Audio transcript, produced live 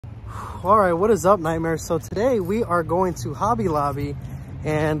All right, what is up, Nightmares? So today we are going to Hobby Lobby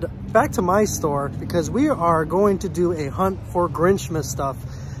and back to my store because we are going to do a hunt for Grinchmas stuff.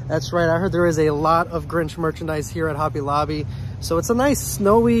 That's right, I heard there is a lot of Grinch merchandise here at Hobby Lobby. So it's a nice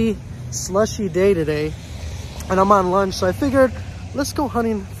snowy, slushy day today and I'm on lunch, so I figured let's go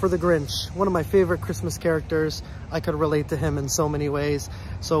hunting for the Grinch, one of my favorite Christmas characters. I could relate to him in so many ways.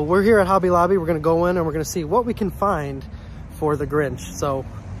 So we're here at Hobby Lobby. We're gonna go in and we're gonna see what we can find for the Grinch. So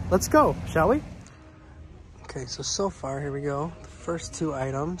let's go, shall we? Okay, so far, here we go. The first two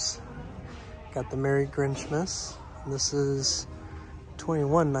items. Got the Merry Grinchmas. This is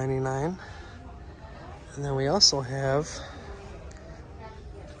 $21.99. And then we also have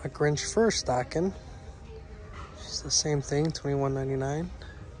a Grinch fur stocking. It's the same thing, $21.99.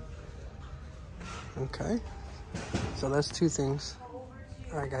 Okay, so that's two things.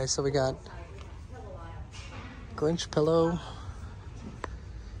 All right, guys, so we got Grinch pillow.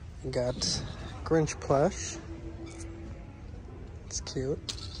 We got Grinch plush. It's cute.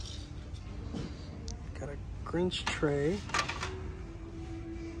 Got a Grinch tray.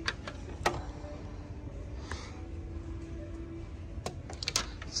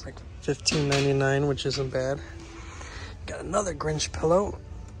 It's like $15.99, which isn't bad. Got another Grinch pillow.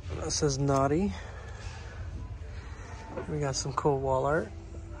 That says naughty. We got some cool wall art.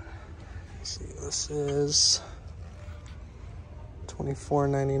 Let's see, this is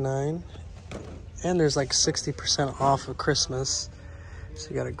 $24.99, and there's like 60% off of Christmas. So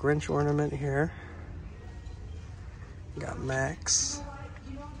you got a Grinch ornament here. You got Max.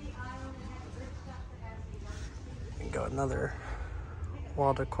 You got another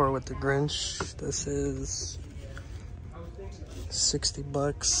wall decor with the Grinch. This is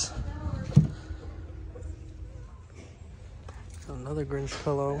 $60. Another Grinch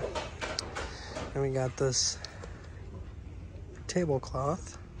pillow. And we got this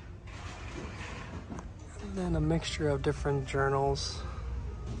tablecloth, and then a mixture of different journals,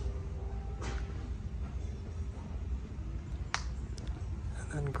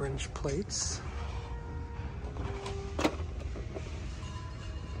 and then Grinch plates.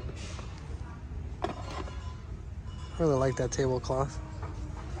 I really like that tablecloth.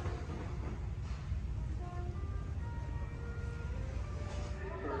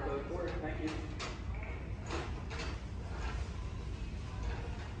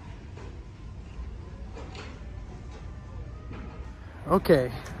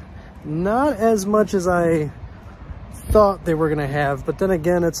 Okay, not as much as I thought they were gonna have, but then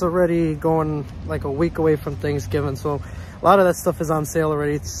again, it's already going like a week away from Thanksgiving, so a lot of that stuff is on sale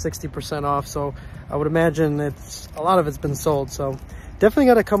already. It's 60% off, so I would imagine a lot of it's been sold, so definitely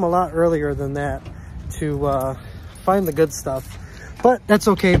got to come a lot earlier than that to find the good stuff. But that's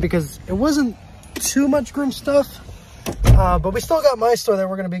okay because it wasn't too much Grinch stuff. But we still got my store that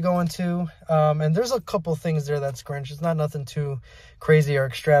we're going to be going to. And there's a couple things there that's Grinch. It's not nothing too crazy or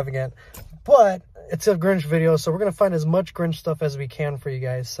extravagant. But it's a Grinch video, so we're going to find as much Grinch stuff as we can for you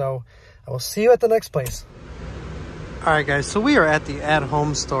guys. So I will see you at the next place. Alright guys, so we are at the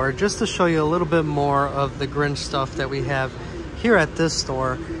at-home store just to show you a little bit more of the Grinch stuff that we have here at this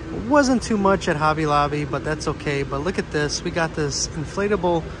store. It wasn't too much at Hobby Lobby, but that's okay. But look at this. We got this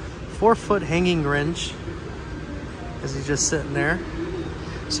inflatable 4-foot hanging Grinch. As he's just sitting there.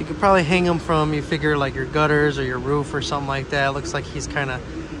 So you could probably hang him from, you figure, like your gutters or your roof or something like that. It looks like he's kind of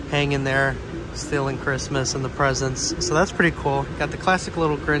hanging there, stealing Christmas and the presents. So that's pretty cool. Got the classic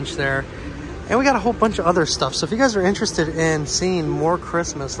little Grinch there. And we got a whole bunch of other stuff. So if you guys are interested in seeing more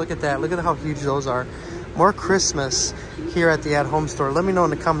Christmas, look at that. Look at how huge those are. More Christmas here at the at-home store. Let me know in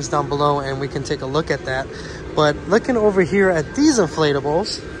the comments down below and we can take a look at that. But looking over here at these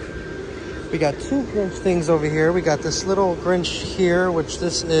inflatables, we got two Grinch things over here. We got this little Grinch here, which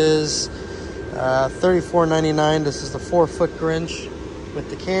this is $34.99. This is the 4-foot Grinch with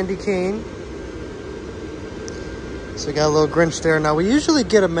the candy cane. So we got a little Grinch there. Now we usually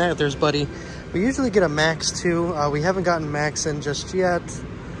get a Max. There's Buddy. We usually get a Max too. We haven't gotten Max in just yet.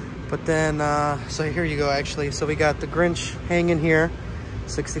 But then, so here you go actually. So we got the Grinch hanging here,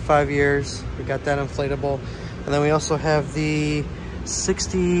 65 years. We got that inflatable. And then we also have the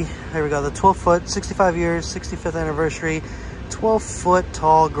here we go, the 12-foot, 65 years, 65th anniversary, 12-foot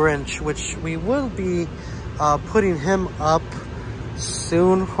tall Grinch, which we will be putting him up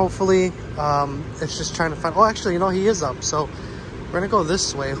soon, hopefully. It's just trying to find, oh, actually, you know, he is up. So we're going to go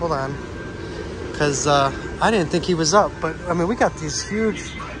this way. Hold on. Because I didn't think he was up. But, I mean, we got these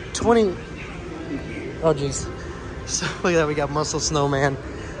huge 20, oh, geez. So look at that, we got Muscle Snowman.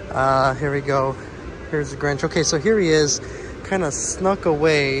 Here we go. Here's the Grinch. Okay, so here he is. Kind of snuck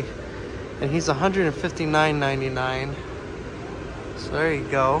away, and he's $159.99. So So there you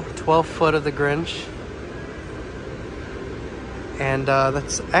go, 12 foot of the Grinch. And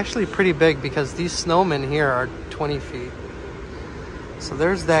that's actually pretty big because these snowmen here are 20 feet. So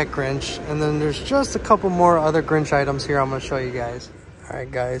there's that Grinch. And then there's just a couple more other Grinch items here I'm gonna show you guys. All right,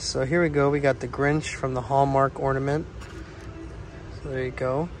 guys, so here we go. We got the Grinch from the Hallmark ornament. So there you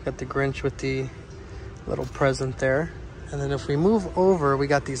go. Got the Grinch with the little present there. And then if we move over, we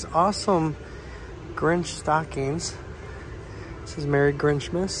got these awesome Grinch stockings. This is Merry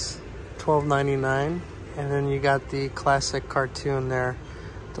Grinchmas, $12.99. And then you got the classic cartoon there,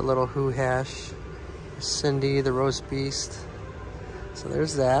 the little Who Hash, Cindy, the Roast Beast. So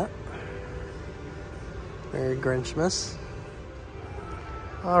there's that. Merry Grinchmas.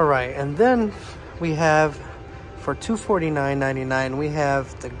 All right, and then we have, for $249.99, we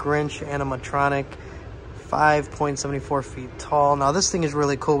have the Grinch animatronic, 5.74 feet tall. Now this thing is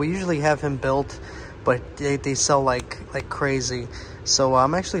really cool. We usually have him built, but they sell like crazy. So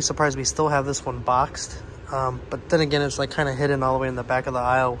I'm actually surprised we still have this one boxed. But then again, it's like kind of hidden all the way in the back of the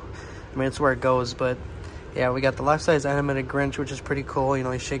aisle. I mean, it's where it goes. But yeah, we got the life-size animated Grinch, which is pretty cool. You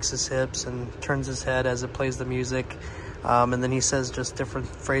know, he shakes his hips and turns his head as it plays the music. And then he says just different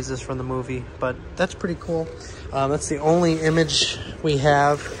phrases from the movie. But that's pretty cool. That's the only image we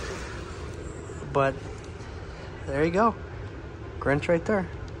have. But there you go. Grinch right there.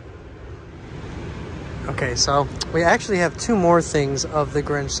 Okay, so we actually have two more things of the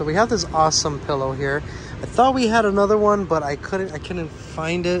Grinch. So we have this awesome pillow here. I thought we had another one, but I couldn't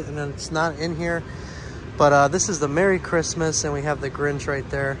find it, and it's not in here. But this is the Merry Christmas, and we have the Grinch right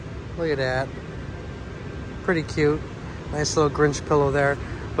there. Look at that. Pretty cute. Nice little Grinch pillow there.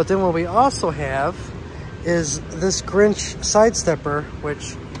 But then what we also have is this Grinch side stepper,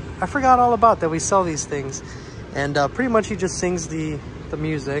 which I forgot all about that we sell these things. And pretty much he just sings the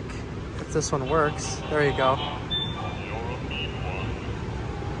music. If this one works, there you go.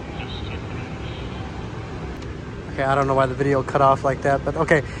 Okay, I don't know why the video cut off like that, but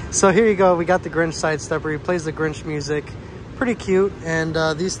okay. So here you go. We got the Grinch side stepper. He plays the Grinch music. Pretty cute. And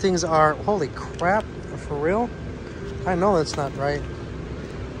these things are, holy crap, for real? I know that's not right.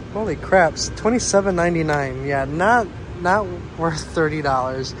 Holy craps, $27.99. Yeah, not worth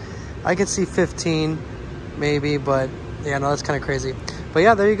 $30. I could see 15 maybe, but yeah, no, that's kind of crazy. But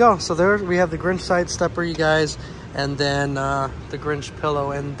yeah, there you go. So there we have the Grinch side stepper, you guys, and then the Grinch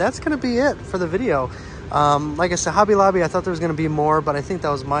pillow, and that's gonna be it for the video. Like I said, Hobby Lobby, I thought there was gonna be more, but I think that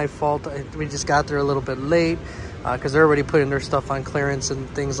was my fault. We just got there a little bit late because they're already putting their stuff on clearance and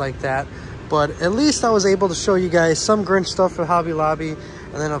things like that. But at least I was able to show you guys some Grinch stuff at Hobby Lobby,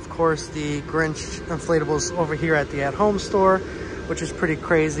 and then of course the Grinch inflatables over here at the At Home store, which is pretty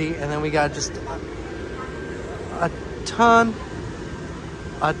crazy. And then we got just a ton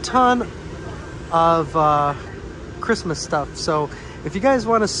of Christmas stuff. So if you guys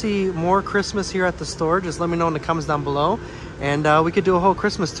want to see more Christmas here at the store, just let me know in the comments down below, and we could do a whole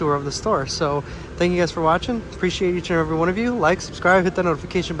Christmas tour of the store. So thank you guys for watching. Appreciate each and every one of you. Like, subscribe, hit that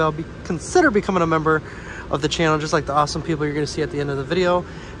notification bell. Consider becoming a member of the channel, just like the awesome people you're going to see at the end of the video.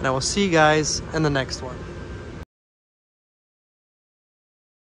 And I will see you guys in the next one.